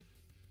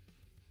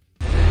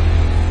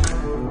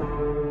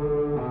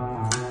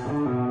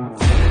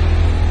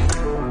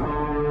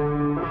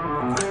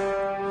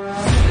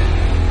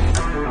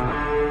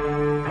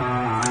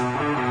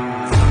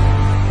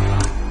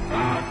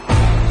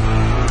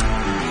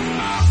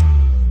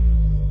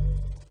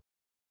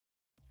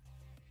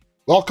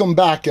Welcome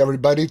back,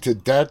 everybody, to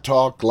Dead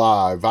Talk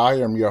Live. I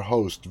am your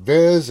host,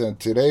 Viz, and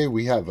today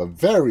we have a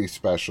very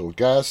special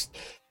guest,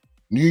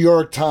 New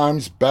York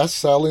Times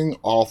best-selling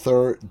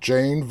author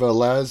Jane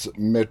Velez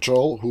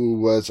Mitchell,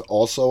 who was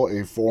also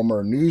a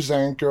former news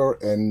anchor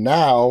and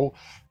now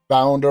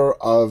founder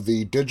of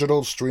the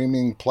digital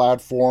streaming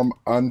platform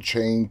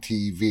Unchained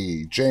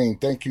TV. Jane,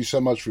 thank you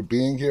so much for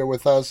being here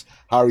with us.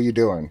 How are you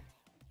doing?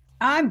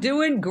 I'm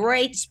doing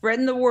great,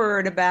 spreading the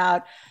word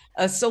about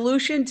a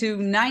solution to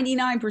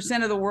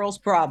 99% of the world's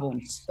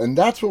problems. And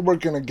that's what we're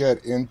going to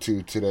get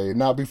into today.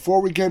 Now,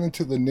 before we get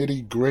into the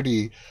nitty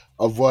gritty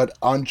of what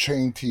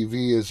Unchained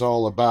TV is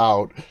all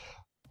about,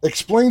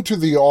 explain to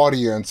the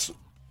audience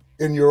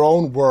in your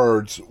own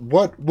words,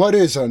 what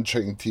is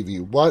Unchained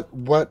TV?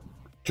 What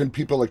can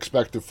people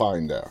expect to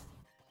find there?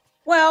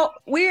 Well,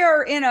 we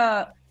are in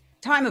a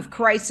time of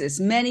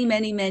crisis,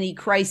 many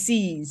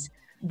crises,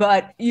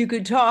 but you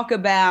could talk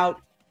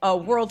about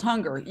world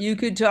hunger. You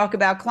could talk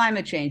about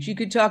climate change. You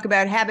could talk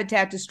about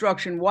habitat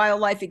destruction,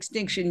 wildlife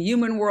extinction,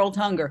 human world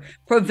hunger,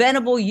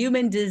 preventable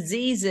human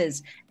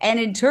diseases. And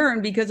in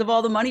turn, because of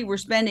all the money we're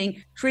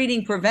spending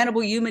treating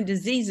preventable human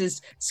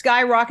diseases,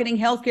 skyrocketing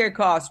healthcare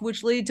costs,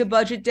 which lead to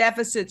budget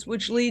deficits,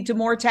 which lead to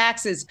more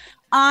taxes,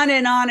 on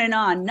and on and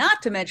on,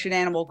 not to mention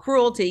animal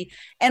cruelty.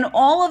 And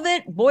all of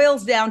it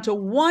boils down to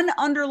one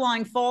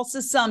underlying false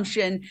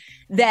assumption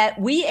that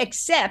we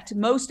accept,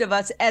 most of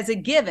us, as a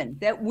given,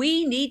 that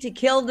we need to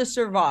kill to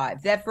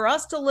survive, that for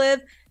us to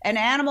live, an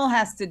animal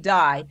has to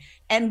die.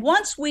 And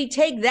once we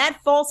take that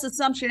false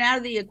assumption out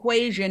of the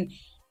equation,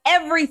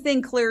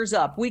 everything clears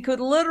up. We could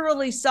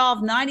literally solve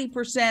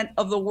 90%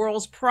 of the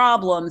world's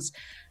problems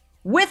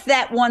with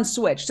that one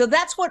switch. So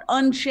that's what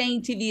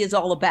Unchained TV is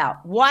all about.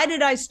 Why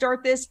did I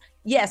start this?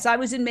 Yes, I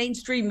was in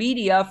mainstream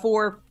media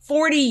for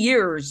 40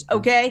 years,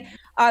 okay?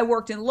 I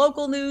worked in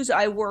local news.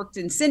 I worked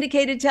in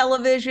syndicated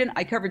television.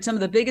 I covered some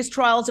of the biggest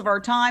trials of our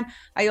time.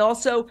 I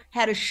also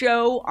had a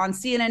show on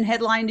CNN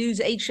Headline News,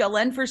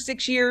 HLN, for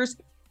 6 years,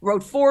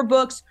 wrote 4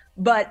 books.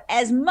 But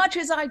as much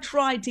as I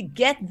tried to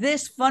get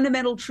this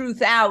fundamental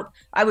truth out,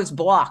 I was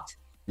blocked.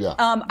 Yeah.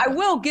 I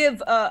will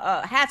give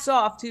hats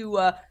off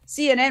to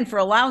CNN for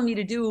allowing me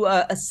to do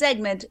a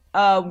segment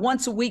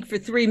once a week for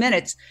 3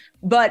 minutes,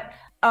 but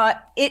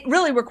it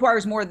really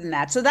requires more than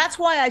that. So that's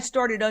why I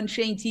started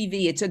Unchained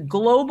TV. It's a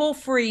global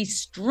free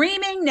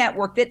streaming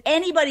network that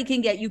anybody can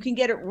get. You can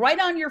get it right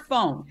on your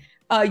phone.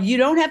 You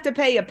don't have to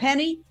pay a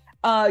penny.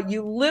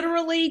 You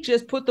literally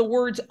just put the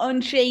words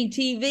Unchained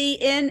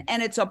TV in,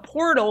 and it's a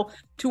portal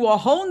to a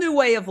whole new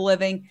way of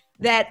living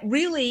that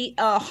really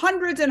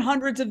hundreds and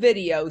hundreds of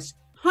videos,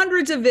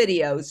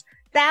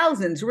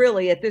 thousands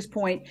really at this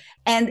point,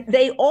 and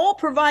they all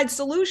provide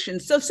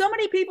solutions. So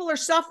many people are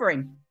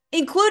suffering,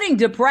 including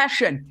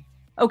depression,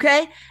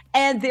 okay?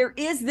 And there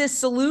is this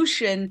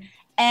solution,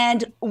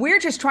 and we're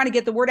just trying to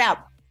get the word out.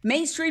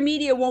 Mainstream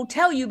media won't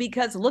tell you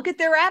because look at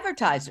their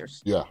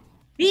advertisers. Yeah.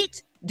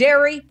 Meat,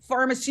 dairy,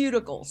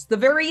 pharmaceuticals, the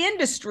very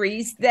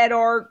industries that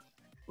are,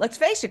 let's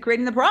face it,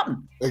 creating the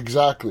problem.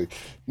 Exactly.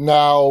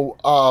 Now,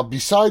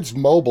 besides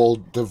mobile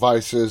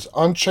devices,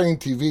 Unchained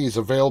TV is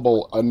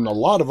available in a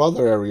lot of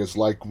other areas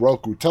like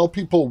Roku. Tell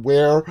people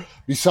where,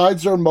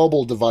 besides their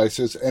mobile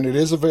devices, and it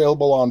is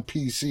available on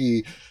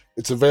PC,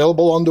 it's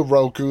available on the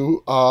Roku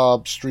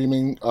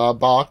streaming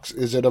box.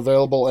 Is it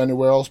available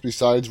anywhere else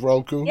besides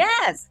Roku?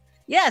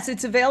 Yes,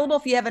 it's available.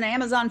 If you have an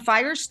Amazon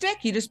Fire Stick,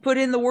 you just put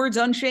in the words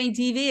Unchained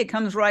TV. It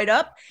comes right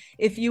up.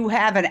 If you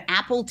have an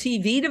Apple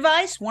TV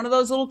device, one of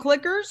those little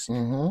clickers,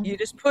 you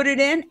just put it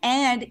in,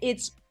 and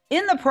it's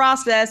in the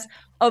process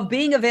of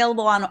being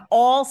available on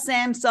all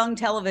Samsung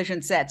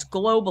television sets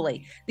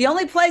globally. The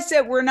only place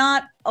that we're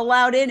not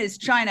allowed in is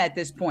China at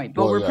this point,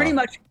 but we're pretty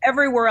much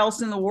everywhere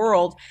else in the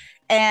world.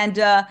 And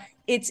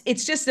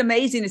it's just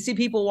amazing to see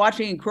people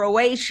watching in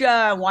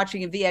Croatia and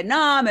watching in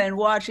Vietnam and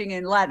watching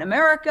in Latin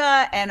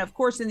America and, of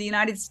course, in the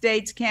United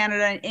States,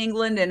 Canada, and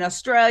England and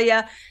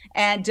Australia.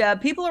 And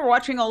people are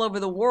watching all over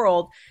the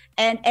world.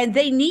 And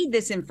they need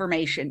this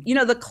information. You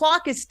know, the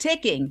clock is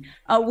ticking.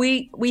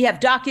 We have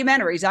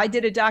documentaries. I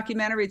did a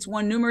documentary. It's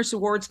won numerous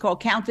awards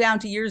called Countdown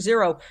to Year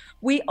Zero.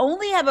 We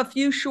only have a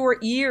few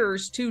short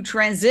years to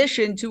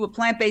transition to a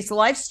plant-based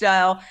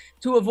lifestyle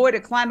to avoid a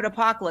climate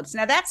apocalypse.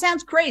 Now, that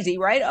sounds crazy,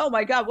 right? Oh,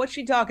 my God, what's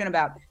she talking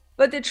about?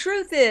 But the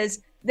truth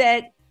is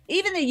that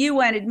even the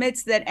UN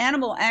admits that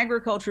animal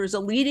agriculture is a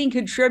leading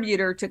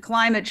contributor to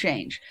climate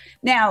change.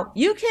 Now,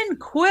 you can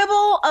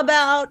quibble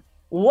about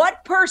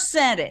what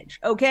percentage,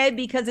 okay?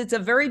 Because it's a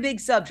very big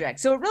subject.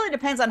 So it really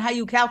depends on how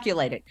you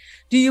calculate it.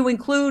 Do you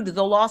include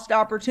the lost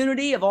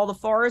opportunity of all the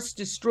forests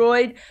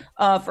destroyed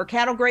for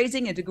cattle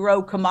grazing and to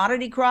grow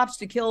commodity crops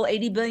to kill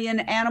 80 billion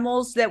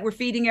animals that we're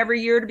feeding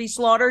every year to be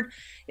slaughtered?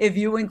 If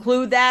you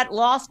include that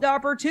lost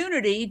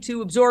opportunity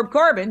to absorb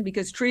carbon,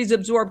 because trees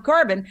absorb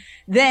carbon,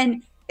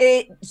 then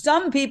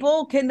some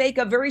people can make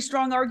a very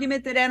strong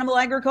argument that animal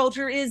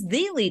agriculture is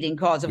the leading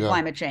cause of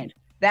climate change.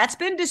 That's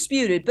been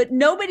disputed, but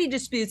nobody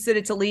disputes that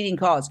it's a leading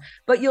cause.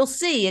 But you'll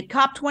see at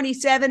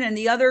COP27 and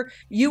the other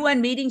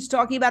UN meetings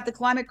talking about the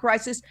climate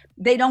crisis,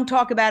 they don't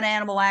talk about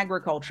animal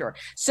agriculture.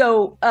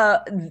 So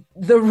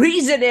the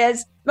reason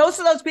is most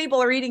of those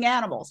people are eating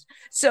animals.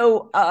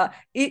 So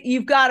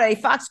you've got a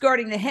fox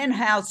guarding the hen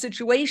house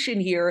situation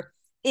here.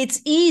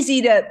 It's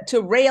easy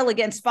to rail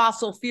against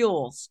fossil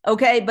fuels,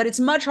 okay? But it's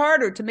much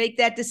harder to make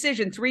that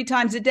decision 3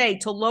 times a day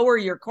to lower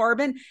your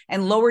carbon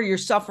and lower your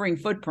suffering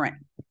footprint.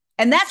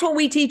 And that's what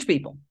we teach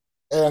people.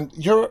 And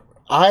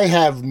I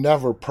have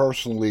never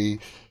personally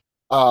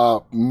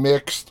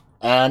mixed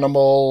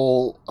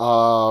animal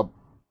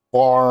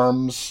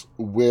farms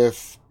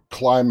with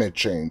climate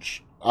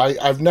change.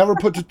 I've never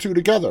put the two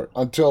together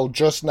until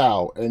just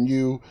now. And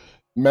you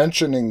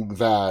mentioning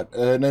that,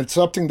 and it's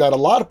something that a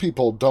lot of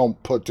people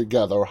don't put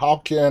together. How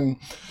can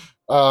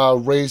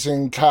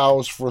raising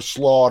cows for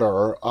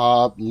slaughter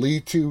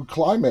lead to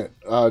climate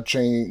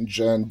change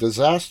and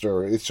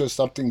disaster? It's just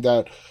something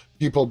that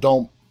people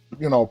don't,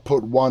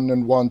 put one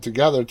and one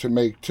together to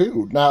make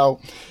two. Now,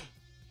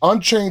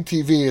 Unchained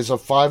TV is a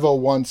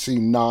 501c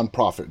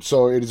nonprofit,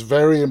 so it is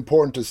very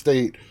important to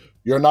state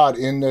you're not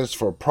in this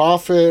for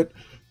profit.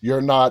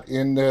 You're not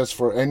in this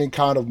for any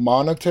kind of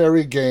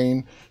monetary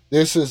gain.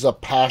 This is a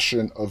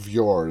passion of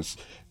yours.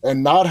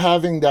 And not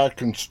having that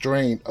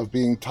constraint of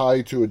being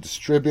tied to a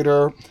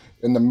distributor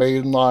in the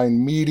mainline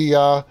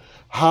media,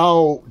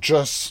 how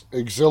just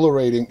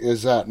exhilarating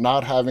is that,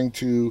 not having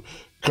to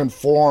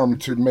conform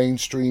to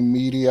mainstream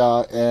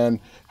media and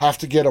have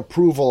to get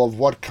approval of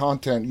what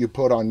content you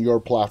put on your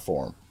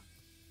platform?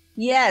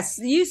 Yes,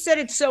 you said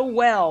it so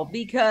well,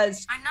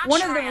 because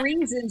one of the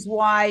reasons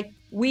why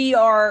we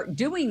are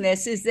doing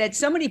this is that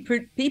so many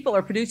people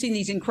are producing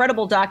these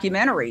incredible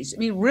documentaries. I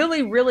mean,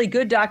 really, really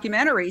good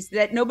documentaries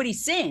that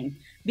nobody's seeing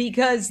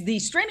because the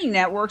streaming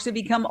networks have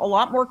become a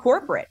lot more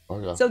corporate. Oh,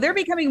 yeah. So they're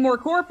becoming more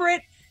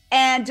corporate.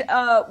 And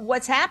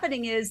what's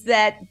happening is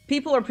that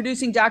people are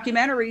producing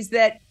documentaries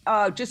that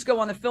just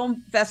go on the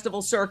film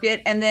festival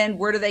circuit, and then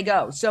where do they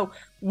go? So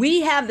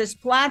we have this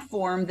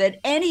platform that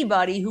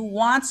anybody who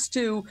wants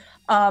to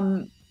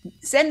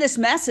send this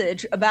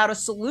message about a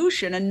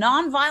solution, a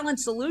nonviolent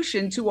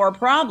solution to our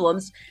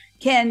problems,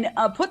 can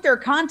put their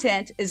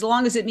content, as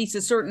long as it meets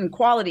a certain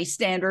quality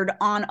standard,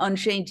 on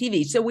Unchained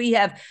TV. So we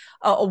have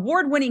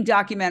award-winning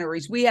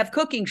documentaries. We have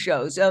cooking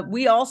shows.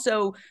 We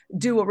also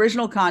do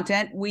original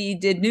content. We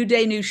did New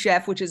Day, New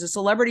Chef, which is a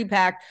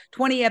celebrity-packed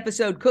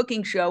 20-episode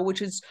cooking show, which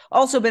has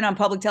also been on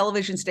public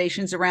television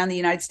stations around the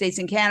United States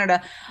and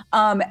Canada.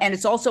 And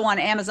it's also on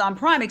Amazon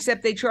Prime,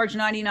 except they charge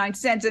 99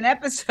 cents an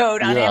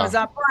episode on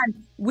Amazon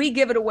Prime. We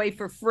give it away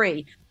for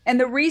free. And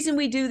the reason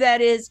we do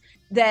that is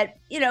that,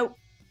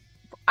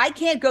 I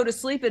can't go to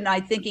sleep at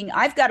night thinking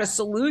I've got a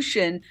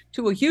solution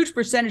to a huge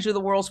percentage of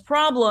the world's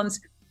problems,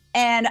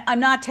 and I'm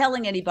not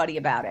telling anybody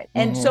about it.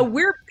 And so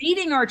we're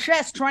beating our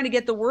chest trying to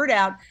get the word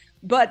out,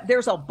 but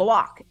there's a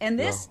block. And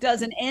this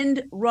does an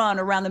end run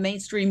around the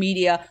mainstream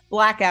media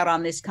blackout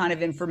on this kind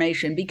of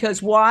information.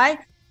 Because why?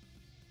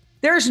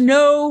 There's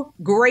no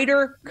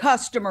greater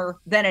customer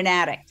than an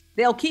addict.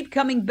 They'll keep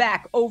coming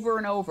back over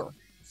and over.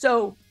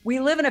 So we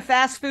live in a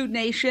fast food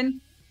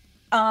nation.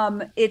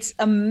 It's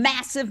a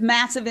massive,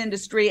 massive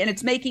industry, and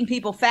it's making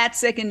people fat,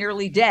 sick, and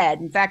nearly dead.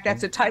 In fact,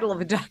 that's the title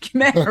of a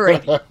documentary.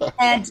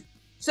 And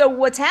so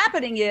what's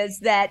happening is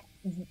that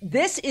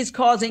this is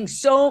causing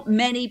so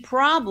many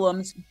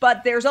problems,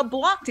 but there's a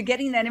block to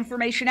getting that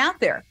information out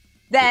there.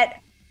 That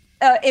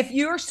if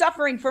you're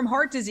suffering from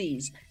heart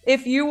disease,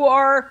 if you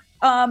are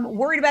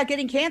worried about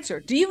getting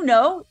cancer, do you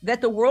know that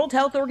the World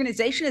Health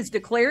Organization has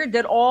declared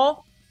that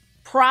all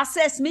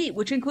processed meat,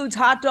 which includes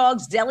hot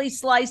dogs, deli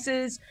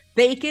slices,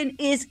 bacon,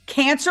 is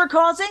cancer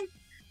causing?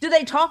 Do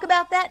they talk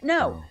about that?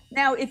 No.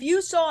 Now, if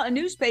you saw a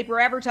newspaper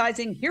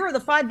advertising, here are the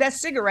 5 best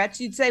cigarettes,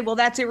 you'd say, well,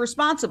 that's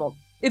irresponsible.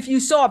 If you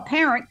saw a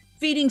parent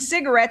feeding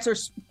cigarettes or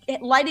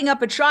lighting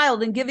up a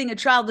child and giving a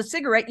child a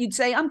cigarette, you'd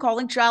say, I'm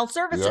calling child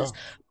services.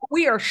 Yeah.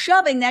 We are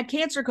shoving that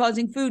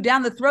cancer-causing food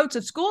down the throats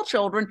of school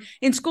children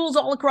in schools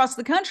all across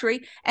the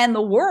country and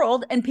the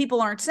world, and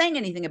people aren't saying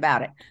anything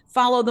about it.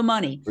 Follow the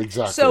money.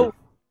 Exactly. So,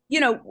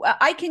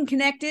 I can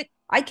connect it.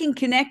 I can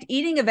connect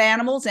eating of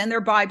animals and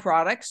their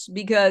byproducts,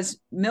 because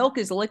milk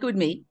is liquid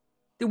meat.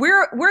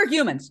 We're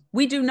humans.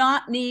 We do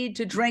not need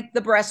to drink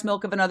the breast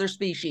milk of another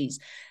species.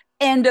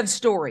 End of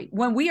story.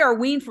 When we are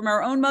weaned from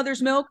our own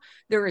mother's milk,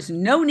 there is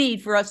no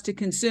need for us to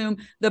consume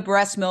the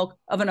breast milk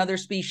of another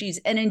species.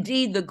 And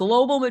indeed, the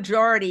global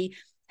majority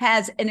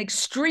has an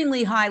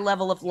extremely high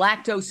level of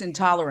lactose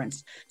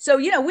intolerance. So,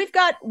 we've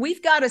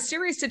got a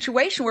serious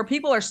situation where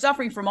people are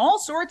suffering from all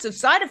sorts of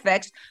side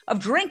effects of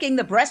drinking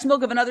the breast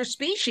milk of another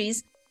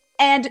species.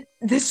 And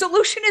the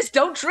solution is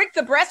don't drink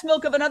the breast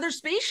milk of another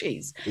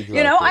species.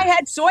 Exactly. I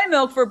had soy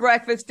milk for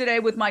breakfast today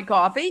with my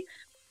coffee.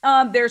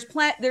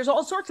 There's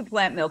all sorts of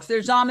plant milks.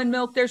 There's almond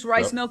milk, there's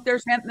rice milk,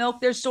 there's hemp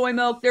milk, there's soy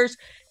milk, there's,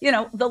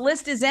 the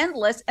list is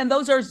endless. And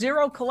those are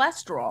zero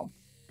cholesterol.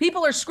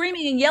 People are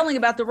screaming and yelling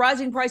about the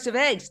rising price of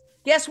eggs.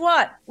 Guess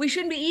what? We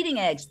shouldn't be eating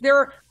eggs.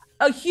 They're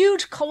a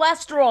huge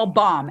cholesterol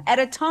bomb at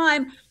a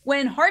time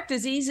when heart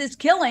disease is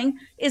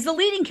the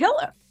leading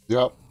killer.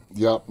 Yep.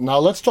 Yep. Now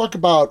let's talk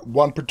about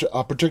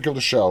a particular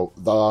show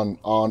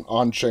on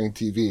Unchained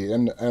TV,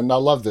 and I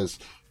love this.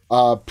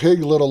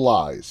 Pig Little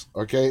Lies.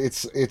 Okay,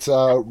 it's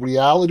a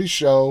reality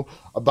show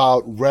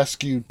about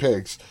rescued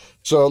pigs.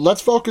 So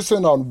let's focus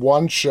in on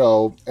one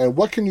show, and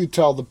what can you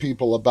tell the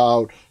people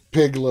about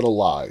Pig Little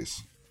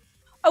Lies?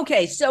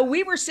 Okay, so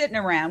we were sitting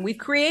around. We've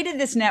created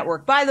this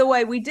network. By the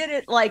way, we did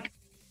it like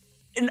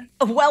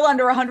well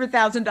under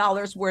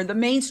 $100,000, where the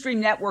mainstream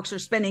networks are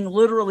spending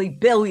literally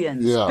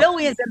billions and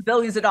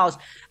billions of dollars.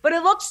 But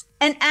it looks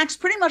and acts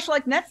pretty much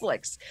like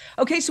Netflix.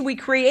 Okay, so we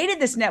created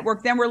this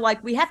network. Then we're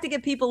like, we have to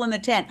get people in the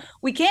tent.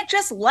 We can't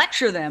just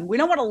lecture them. We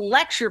don't want to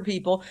lecture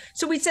people.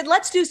 So we said,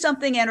 let's do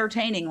something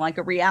entertaining, like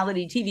a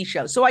reality TV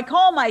show. So I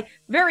call my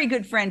very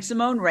good friend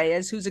Simone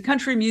Reyes, who's a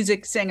country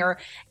music singer,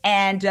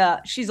 and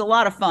she's a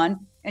lot of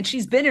fun. And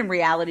she's been in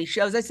reality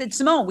shows. I said,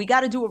 Simone, we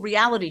got to do a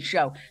reality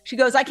show. She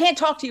goes, I can't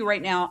talk to you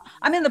right now.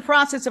 I'm in the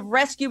process of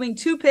rescuing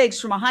 2 pigs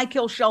from a high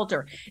kill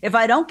shelter. If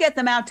I don't get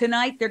them out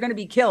tonight, they're going to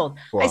be killed.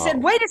 Wow. I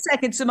said, wait a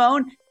second,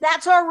 Simone,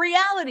 that's our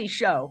reality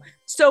show.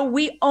 So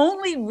we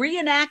only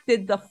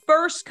reenacted the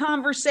first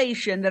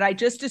conversation that I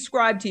just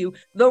described to you.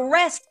 The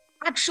rest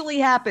actually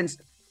happens.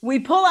 We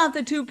pull out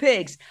the 2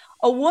 pigs.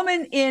 A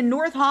woman in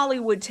North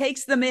Hollywood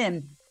takes them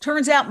in.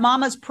 Turns out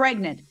mama's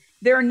pregnant.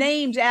 They're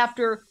named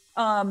after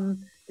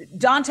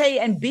Dante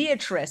and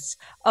Beatrice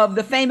of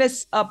the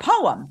famous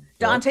poem,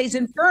 Dante's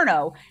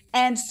Inferno.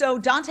 And so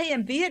Dante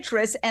and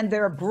Beatrice and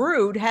their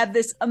brood have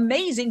this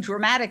amazing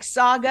dramatic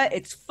saga.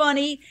 It's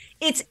funny.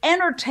 It's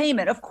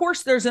entertainment. Of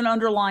course, there's an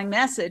underlying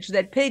message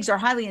that pigs are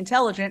highly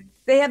intelligent.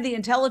 They have the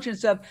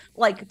intelligence of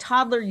like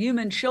toddler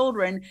human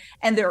children,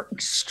 and they're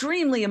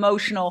extremely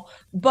emotional.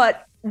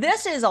 But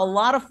this is a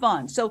lot of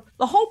fun. So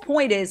the whole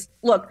point is,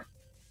 look,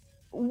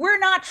 we're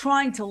not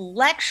trying to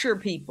lecture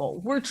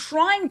people. We're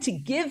trying to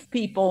give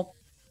people,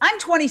 I'm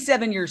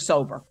 27 years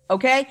sober,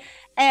 okay?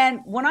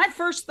 And when I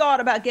first thought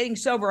about getting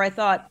sober, I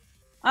thought,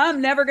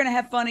 I'm never going to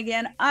have fun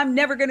again. I'm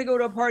never going to go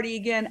to a party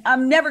again.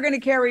 I'm never going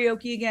to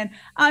karaoke again.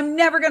 I'm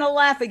never going to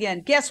laugh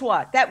again. Guess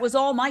what? That was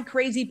all my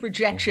crazy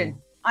projection.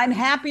 I'm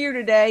happier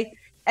today.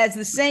 As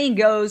the saying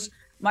goes,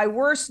 my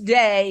worst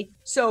day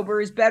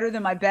sober is better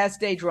than my best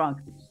day drunk.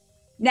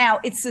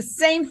 Now, it's the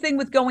same thing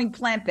with going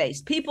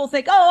plant-based. People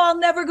think, oh, I'll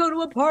never go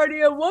to a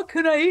party. What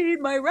can I eat?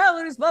 My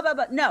relatives, blah, blah,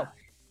 blah. No.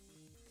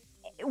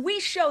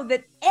 We show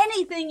that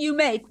anything you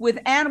make with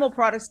animal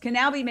products can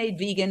now be made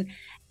vegan.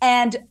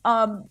 And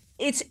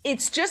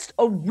it's just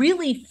a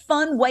really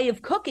fun way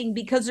of cooking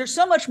because there's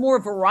so much more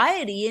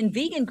variety in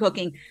vegan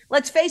cooking.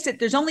 Let's face it,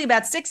 there's only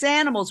about 6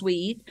 animals we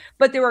eat,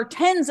 but there are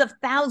tens of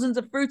thousands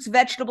of fruits,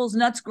 vegetables,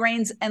 nuts,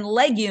 grains, and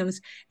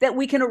legumes that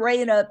we can array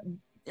in a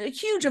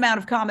huge amount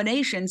of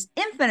combinations,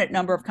 infinite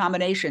number of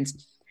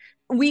combinations.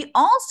 We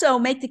also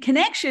make the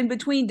connection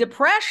between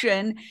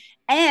depression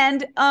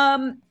and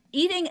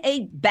eating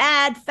a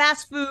bad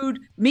fast food,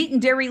 meat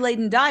and dairy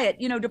laden diet.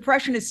 You know,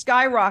 depression is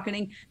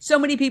skyrocketing. So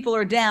many people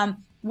are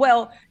down.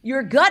 Well,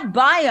 your gut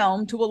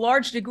biome to a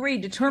large degree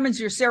determines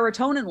your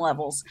serotonin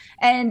levels.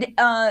 And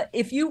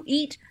if you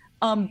eat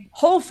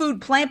whole food,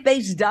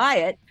 plant-based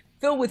diet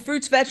filled with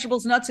fruits,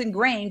 vegetables, nuts, and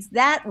grains,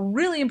 that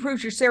really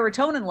improves your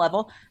serotonin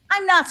level.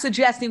 I'm not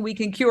suggesting we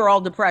can cure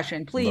all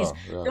depression. Please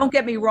don't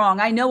get me wrong.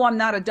 I know I'm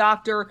not a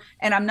doctor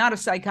and I'm not a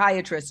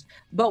psychiatrist,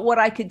 but what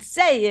I could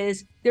say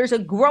is there's a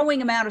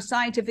growing amount of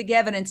scientific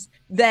evidence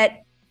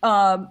that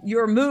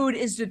your mood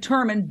is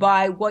determined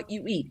by what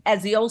you eat.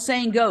 As the old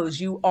saying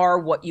goes, you are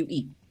what you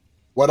eat.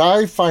 What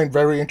I find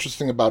very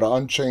interesting about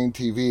Unchained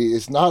TV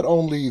is not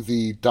only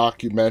the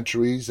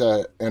documentaries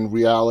and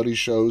reality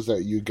shows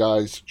that you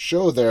guys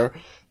show there,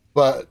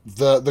 but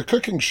the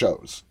cooking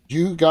shows.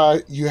 You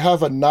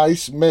have a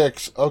nice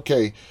mix.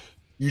 Okay,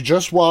 you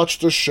just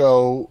watched a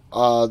show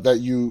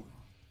that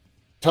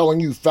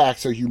telling you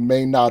facts that you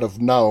may not have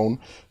known,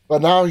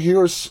 but now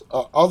here's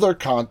other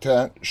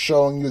content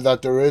showing you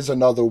that there is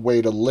another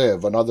way to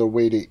live, another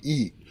way to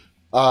eat.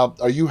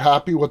 Are you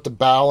happy with the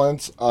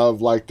balance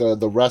of like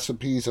the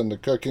recipes and the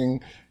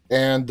cooking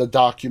and the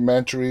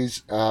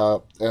documentaries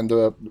and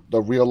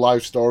the real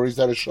life stories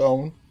that are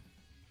shown?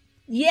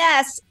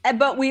 Yes,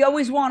 but we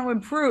always want to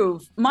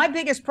improve. My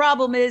biggest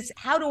problem is,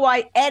 how do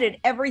I edit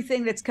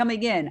everything that's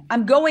coming in?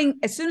 I'm going,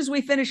 as soon as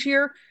we finish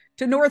here,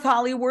 to North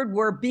Hollywood,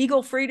 where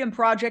Beagle Freedom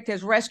Project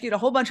has rescued a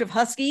whole bunch of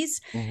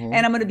huskies. And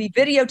I'm going to be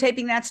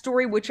videotaping that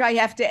story, which I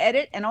have to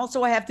edit. And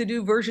also I have to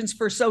do versions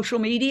for social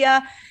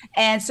media.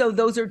 And so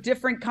those are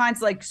different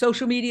kinds, like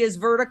social media is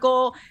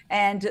vertical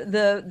and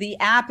the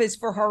app is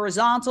for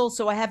horizontal.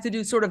 So I have to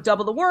do sort of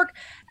double the work.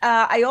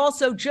 I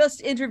also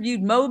just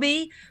interviewed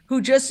Moby,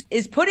 who just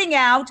is putting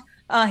out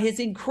his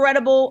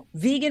incredible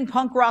vegan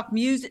punk rock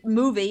music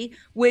movie,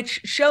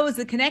 which shows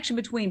the connection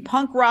between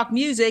punk rock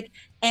music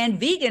and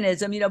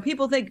veganism. You know,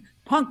 people think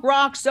punk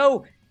rock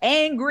so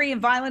angry and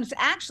violent. It's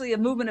actually a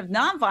movement of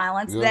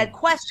nonviolence that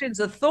questions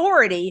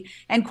authority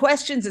and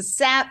questions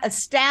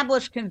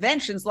established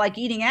conventions like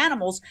eating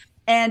animals.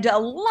 And a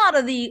lot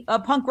of the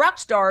punk rock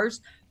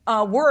stars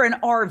were and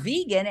are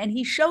vegan, and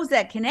he shows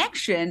that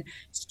connection.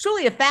 It's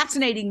truly a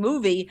fascinating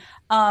movie.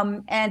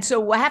 And so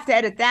we'll have to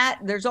edit that.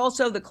 There's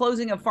also the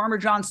closing of Farmer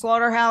John's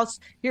Slaughterhouse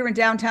here in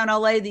downtown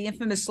LA, the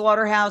infamous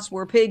slaughterhouse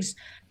where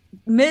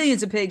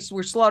millions of pigs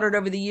were slaughtered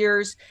over the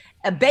years.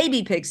 A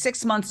baby pig,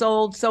 6 months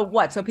old. So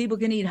what? So people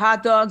can eat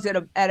hot dogs at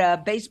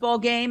a baseball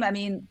game. I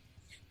mean,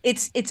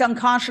 it's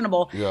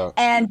unconscionable. Yeah.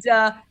 And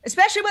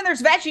especially when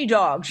there's veggie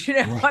dogs,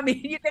 I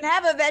mean, you can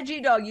have a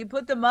veggie dog. You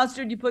put the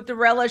mustard, you put the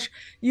relish,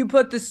 you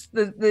put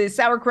the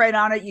sauerkraut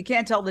on it. You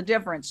can't tell the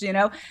difference,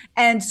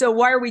 And so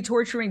why are we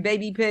torturing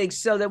baby pigs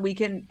so that we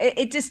can,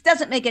 it just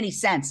doesn't make any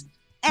sense.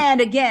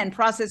 And again,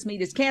 processed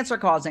meat is cancer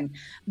causing.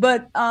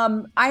 But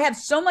I have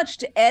so much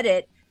to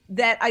edit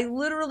that I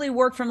literally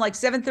work from like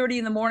 7:30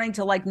 in the morning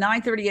to like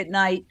 9:30 at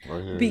night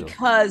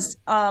because,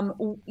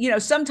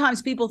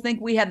 sometimes people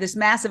think we have this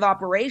massive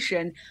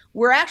operation.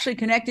 We're actually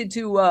connected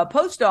to a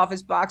post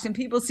office box, and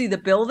people see the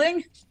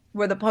building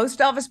where the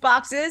post office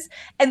box is,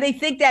 and they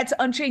think that's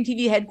Unchained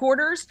TV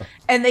headquarters.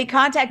 And they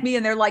contact me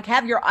and they're like,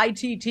 have your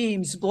IT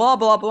teams, blah,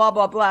 blah, blah,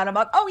 blah, blah. And I'm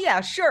like, oh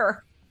yeah,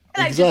 sure.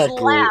 And exactly. I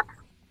just laugh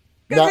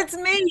because it's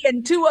me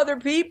and two other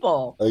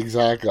people.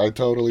 Exactly. I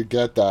totally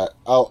get that.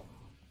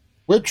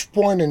 Which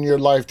point in your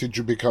life did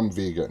you become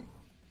vegan?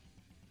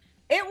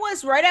 It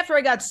was right after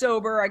I got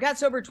sober. I got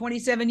sober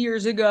 27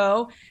 years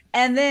ago.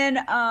 And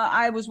then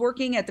I was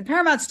working at the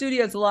Paramount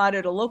Studios a lot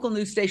at a local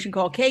news station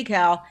called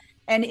KCAL.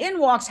 And in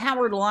walks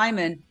Howard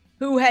Lyman,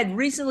 who had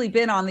recently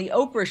been on the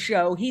Oprah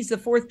show. He's the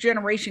fourth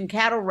generation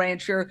cattle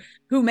rancher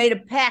who made a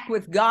pact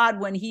with God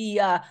when he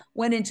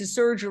went into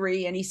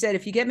surgery. And he said,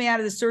 if you get me out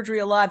of the surgery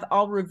alive,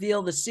 I'll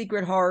reveal the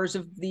secret horrors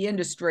of the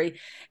industry.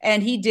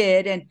 And he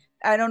did. And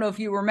I don't know if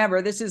you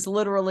remember, this is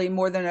literally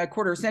more than a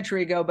quarter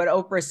century ago, but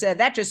Oprah said,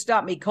 that just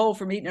stopped me cold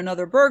from eating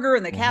another burger.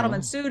 And the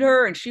cattleman sued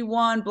her and she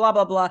won, blah,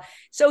 blah, blah.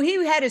 So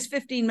he had his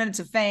 15 minutes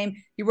of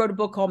fame. He wrote a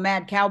book called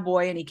Mad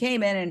Cowboy, and he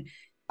came in and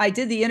I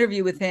did the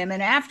interview with him.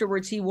 And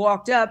afterwards, he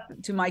walked up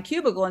to my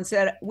cubicle and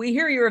said, we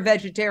hear you're a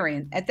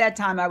vegetarian. At that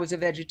time, I was a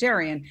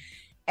vegetarian,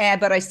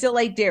 but I still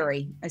ate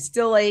dairy. I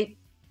still ate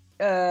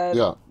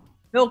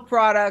milk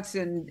products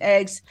and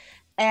eggs.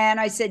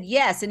 And I said,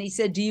 yes. And he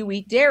said, do you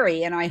eat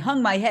dairy? And I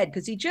hung my head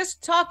because he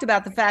just talked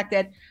about the fact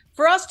that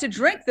for us to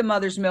drink the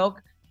mother's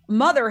milk,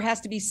 mother has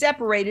to be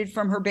separated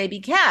from her baby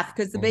calf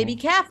because the baby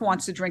calf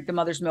wants to drink the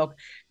mother's milk.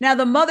 Now,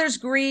 the mothers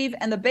grieve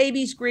and the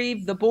babies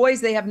grieve. The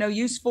boys, they have no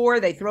use for.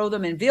 They throw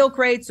them in veal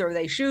crates or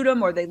they shoot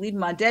them or they leave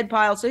them on dead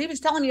piles. So he was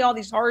telling me all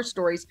these horror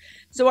stories.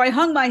 So I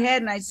hung my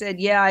head and I said,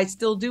 yeah, I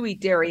still do eat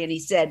dairy. And he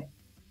said,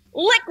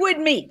 liquid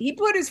meat. He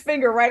put his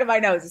finger right on my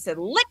nose and said,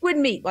 liquid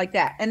meat, like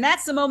that. And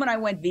that's the moment I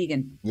went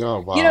vegan.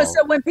 Oh, wow.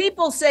 So when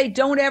people say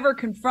don't ever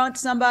confront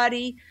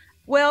somebody,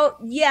 well,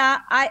 yeah,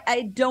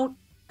 I don't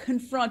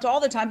confront all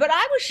the time, but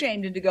I was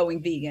shamed into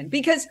going vegan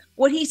because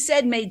what he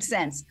said made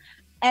sense.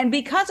 And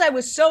because I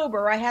was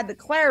sober, I had the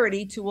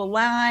clarity to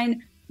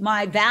align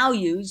my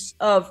values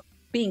of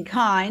being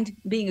kind,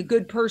 being a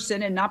good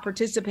person, and not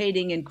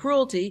participating in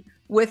cruelty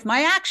with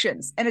my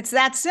actions. And it's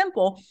that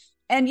simple.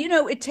 And,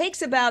 it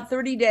takes about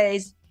 30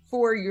 days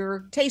for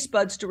your taste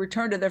buds to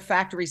return to their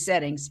factory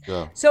settings.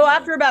 Yeah. So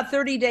after about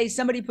 30 days,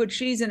 somebody put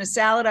cheese in a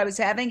salad I was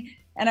having,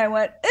 and I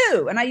went,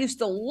 ooh, and I used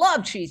to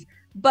love cheese,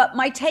 but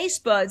my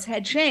taste buds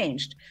had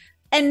changed.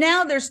 And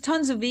now there's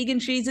tons of vegan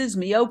cheeses,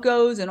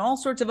 Miyoko's, and all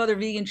sorts of other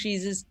vegan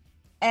cheeses.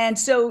 And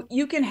so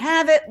you can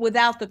have it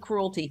without the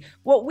cruelty.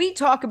 What we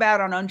talk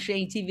about on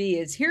Unchained TV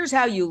is here's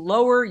how you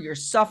lower your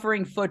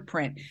suffering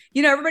footprint.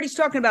 Everybody's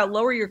talking about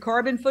lower your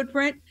carbon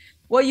footprint.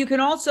 Well, you can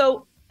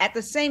also, at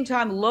the same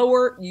time,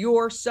 lower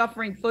your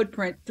suffering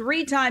footprint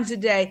 3 times a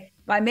day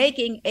by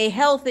making a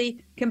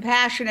healthy,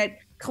 compassionate,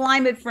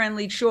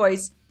 climate-friendly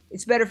choice.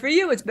 It's better for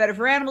you. It's better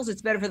for animals.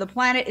 It's better for the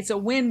planet. It's a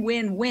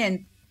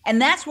win-win-win.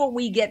 And that's what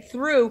we get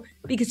through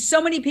because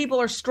so many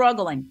people are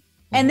struggling.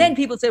 And then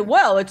people say,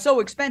 well, it's so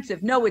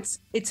expensive. No,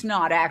 it's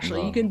not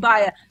actually. No. You can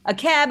buy a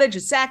cabbage, a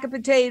sack of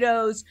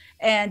potatoes,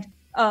 and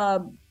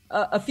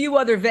a few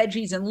other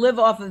veggies and live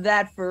off of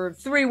that for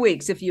 3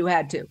 weeks if you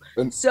had to.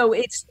 So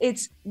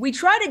we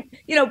try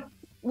to,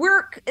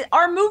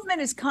 our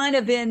movement is kind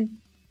of in,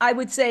 I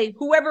would say,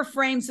 whoever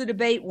frames the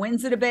debate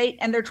wins the debate.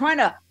 And they're trying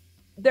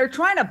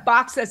to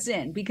box us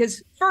in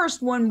because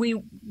first, when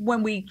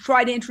we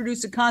try to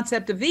introduce the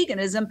concept of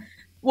veganism,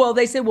 well,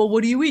 they say, well,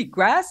 what do you eat?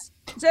 Grass?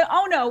 I say,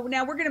 oh no,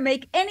 now we're going to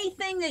make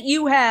anything that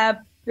you have.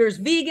 There's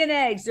vegan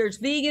eggs, there's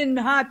vegan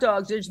hot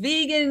dogs, there's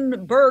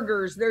vegan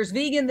burgers, there's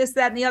vegan this,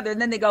 that, and the other.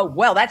 And then they go,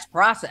 well, that's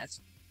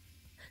processed.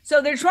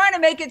 So they're trying to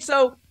make it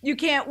so you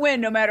can't win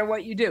no matter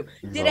what you do.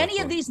 Exactly. Did any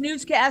of these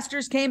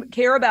newscasters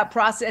care about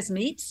processed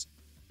meats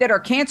that are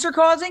cancer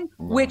causing,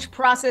 which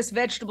processed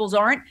vegetables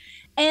aren't?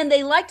 And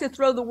they like to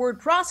throw the word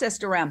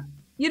processed around.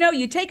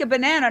 You take a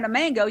banana and a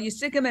mango, you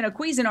stick them in a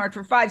Cuisinart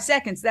for 5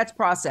 seconds, that's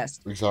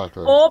processed.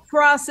 Exactly. All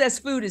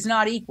processed food is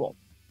not equal.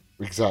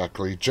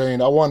 Exactly.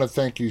 Jane, I want to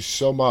thank you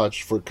so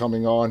much for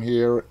coming on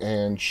here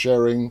and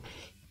sharing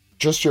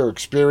just your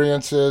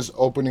experiences,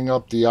 opening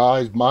up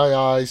my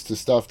eyes to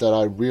stuff that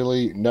I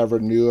really never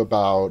knew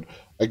about.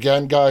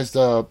 Again, guys,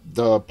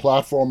 the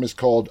platform is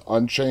called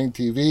Unchained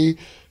TV.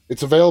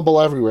 It's available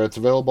everywhere. It's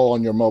available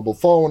on your mobile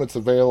phone. It's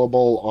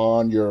available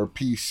on your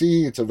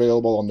PC. It's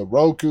available on the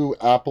Roku,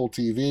 Apple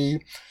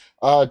TV.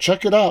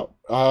 Check it out.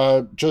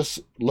 Just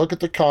look at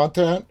the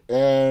content,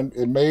 and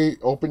it may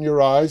open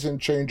your eyes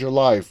and change your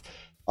life.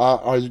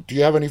 Do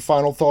you have any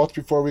final thoughts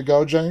before we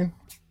go, Jane?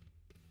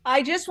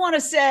 I just want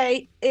to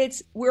say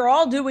we're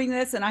all doing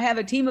this, and I have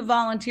a team of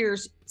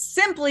volunteers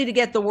simply to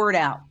get the word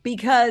out,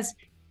 because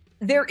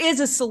there is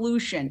a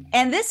solution.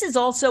 And this is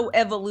also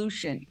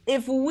evolution.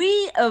 If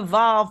we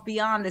evolve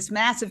beyond this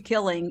massive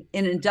killing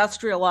in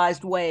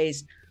industrialized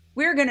ways,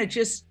 we're going to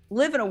just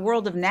live in a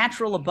world of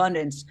natural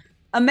abundance.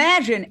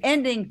 Imagine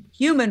ending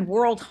human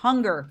world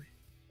hunger.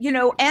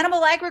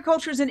 Animal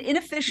agriculture is an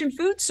inefficient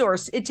food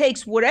source. It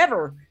takes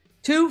whatever,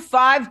 2,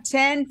 5,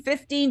 10,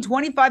 15,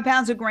 25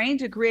 pounds of grain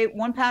to create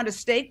 1 pound of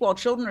steak while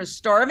children are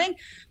starving.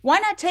 Why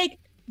not take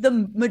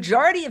the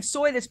majority of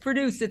soy that's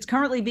produced, that's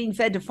currently being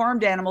fed to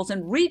farmed animals,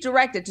 and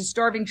redirect it to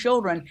starving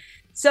children?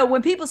 So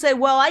when people say,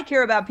 well, I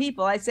care about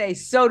people, I say,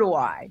 so do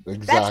I.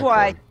 Exactly. That's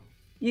why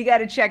you got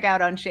to check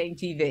out Unchained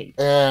TV.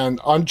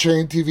 And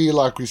Unchained TV,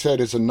 like we said,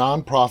 is a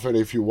nonprofit.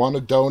 If you want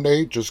to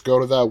donate, just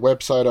go to that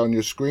website on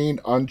your screen,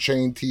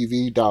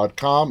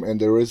 unchainedtv.com, and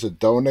there is a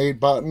donate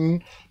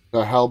button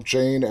to help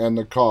Jane and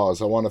the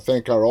cause. I want to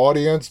thank our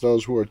audience,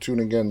 those who are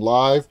tuning in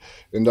live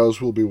and those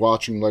who will be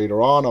watching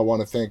later on. I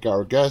want to thank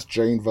our guest,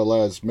 Jane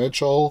Velez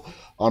Mitchell.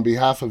 On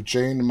behalf of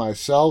Jane and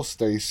myself,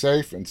 stay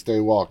safe and stay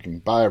walking.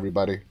 Bye,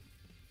 everybody.